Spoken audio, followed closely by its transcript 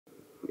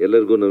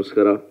ಎಲ್ಲರಿಗೂ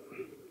ನಮಸ್ಕಾರ.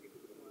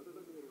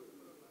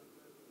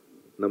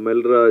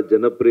 ನಮ್ಮೆಲ್ಲರ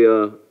ಜನಪ್ರಿಯ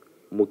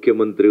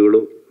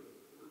ಮುಖ್ಯಮಂತ್ರಿಗಳು,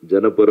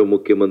 ಜನಪರ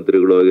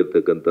ಮುಖ್ಯಮಂತ್ರಿಗಳು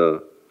ಆಗಿರ್ತಕ್ಕಂಥ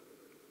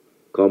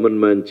ಕಾಮನ್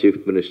ಮ್ಯಾನ್ ಚೀಫ್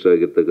ಮಿನಿಸ್ಟರ್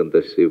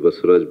ಆಗಿರ್ತಕ್ಕಂಥ ಶ್ರೀ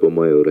ಬಸವರಾಜ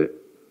ಬೊಮ್ಮಾಯಿ ಅವರೇ,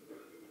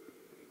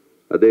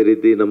 ಅದೇ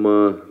ರೀತಿ ನಮ್ಮ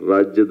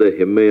ರಾಜ್ಯದ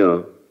ಹೆಮ್ಮೆಯ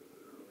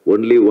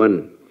ಓನ್ಲಿ ಒನ್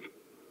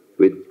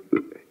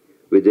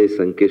ವಿಜಯ್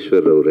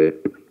ಸಂಕೇಶ್ವರ್ ಅವರೇ,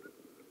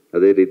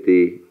 ಅದೇ ರೀತಿ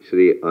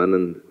ಶ್ರೀ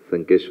ಆನಂದ್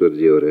ಸಂಕೇಶ್ವರ್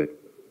ಜಿ ಅವರೇ,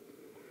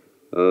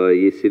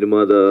 ಈ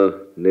ಸಿನಿಮಾದ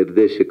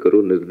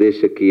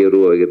ನಿರ್ದೇಶಕಿಯರು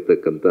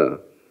ಆಗಿರ್ತಕ್ಕಂಥ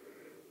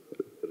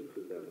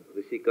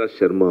ರಿಷಿಕಾ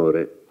ಶರ್ಮಾ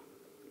ಅವರೇ,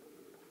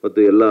 ಮತ್ತು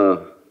ಎಲ್ಲ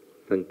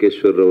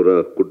ಸಂಕೇಶ್ವರ್ ಅವರ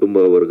ಕುಟುಂಬ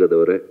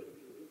ವರ್ಗದವರೇ,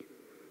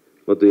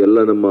 ಮತ್ತು ಎಲ್ಲ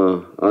ನಮ್ಮ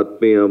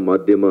ಆತ್ಮೀಯ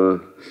ಮಾಧ್ಯಮ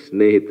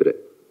ಸ್ನೇಹಿತರೆ.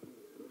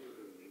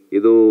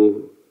 ಇದು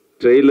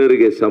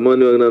ಟ್ರೈಲರ್ಗೆ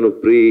ಸಾಮಾನ್ಯವಾಗಿ ನಾನು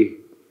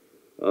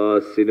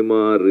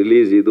ಸಿನಿಮಾ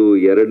ರಿಲೀಸ್ ಇದು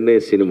 2ನೇ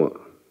ಸಿನಿಮಾ.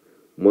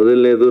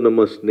 ಮೊದಲನೇದು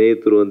ನಮ್ಮ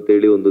ಸ್ನೇಹಿತರು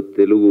ಅಂತೇಳಿ ಒಂದು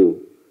ತೆಲುಗು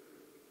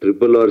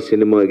RRR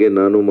ಸಿನಿಮಾಗೆ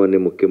ನಾನು ಮಾನ್ಯ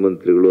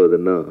ಮುಖ್ಯಮಂತ್ರಿಗಳು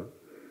ಅದನ್ನು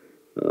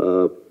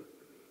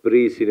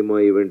ಸಿನಿಮಾ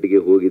ಇವೆಂಟ್ಗೆ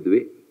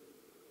ಹೋಗಿದ್ವಿ.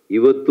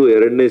 ಇವತ್ತು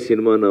 2ನೇ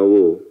ಸಿನಿಮಾ ನಾವು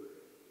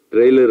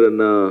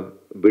ಟ್ರೈಲರನ್ನು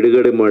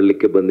ಬಿಡುಗಡೆ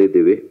ಮಾಡಲಿಕ್ಕೆ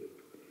ಬಂದಿದ್ದೀವಿ.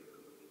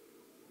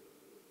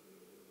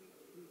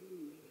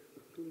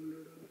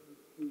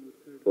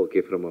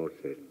 Okay, from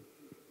outside.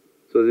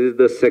 So this is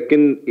the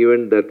second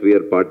event that we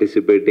are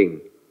participating.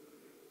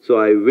 So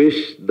I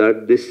wish that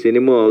this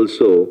cinema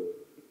also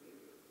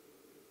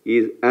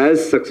is as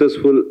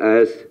successful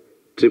as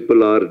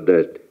RRR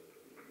did.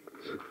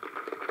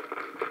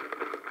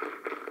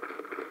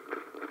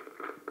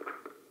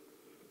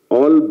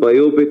 All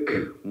biopic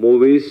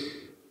movies,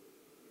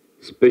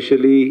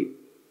 especially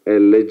a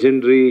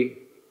legendary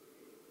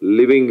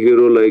living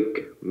hero like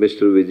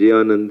Mr.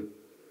 Vijayananda,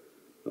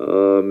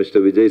 Mr.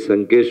 Vijay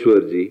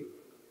Sankeshwar ji,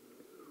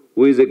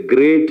 who is a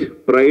great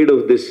pride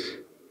of this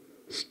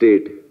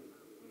state.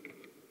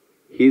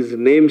 His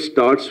name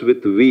starts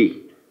with V.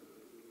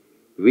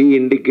 V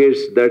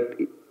indicates that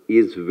he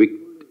is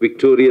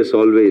victorious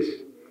always.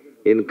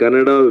 In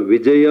Kannada,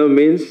 Vijaya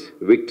means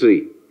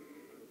victory.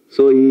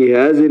 So he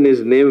has in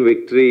his name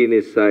victory in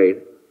his side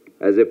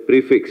as a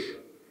prefix.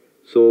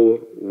 So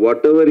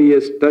whatever he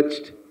has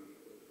touched,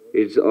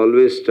 it's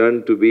always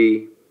turned to be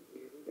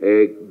a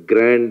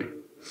grand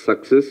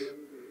success.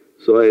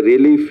 So I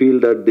really feel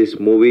that this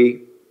movie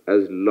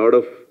has a lot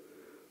of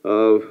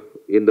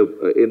in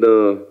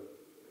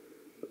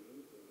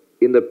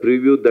the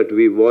preview that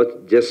we watched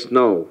just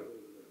now,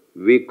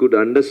 we could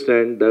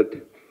understand that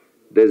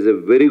there's a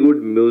very good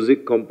music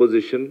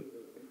composition.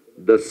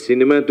 The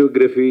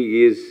cinematography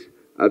is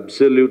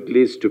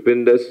absolutely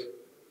stupendous,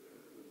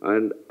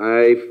 and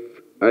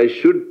I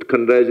should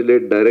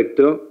congratulate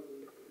director,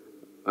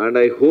 and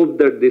I hope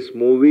that this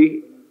movie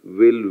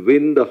will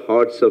win the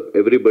hearts of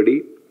everybody,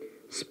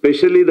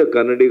 especially the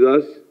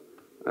Kannadigas.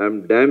 I'm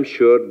damn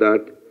sure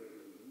that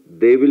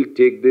they will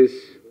take this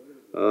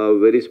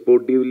very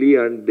sportively,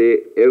 and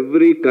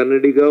every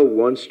Kannadiga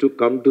wants to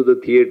come to the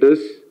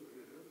theatres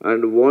and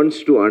wants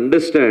to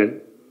understand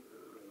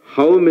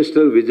how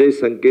Mr. Vijay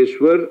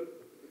Sankeshwar,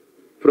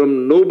 from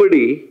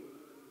nobody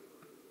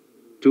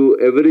to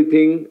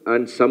everything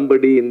and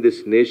somebody in this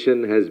nation,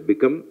 has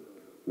become.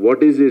 What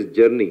is his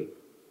journey?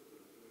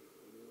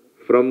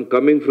 From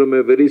coming from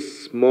a very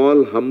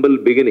small, humble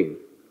beginning,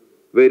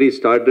 where he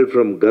started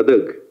from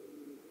Gadag,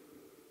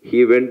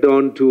 he went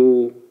on to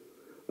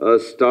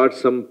start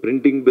some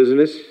printing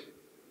business,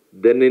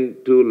 then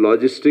into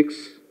logistics,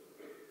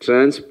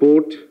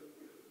 transport,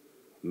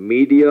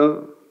 media,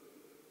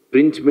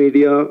 print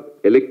media,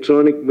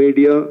 electronic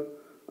media,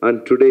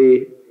 and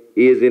today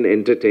he is in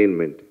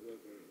entertainment.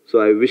 So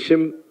I wish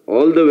him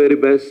all the very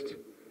best.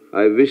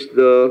 I wish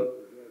the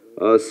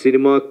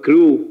cinema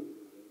crew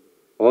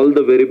all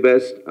the very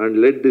best, and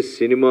let this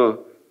cinema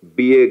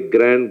be a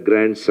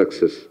grand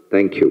success.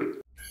 Thank you.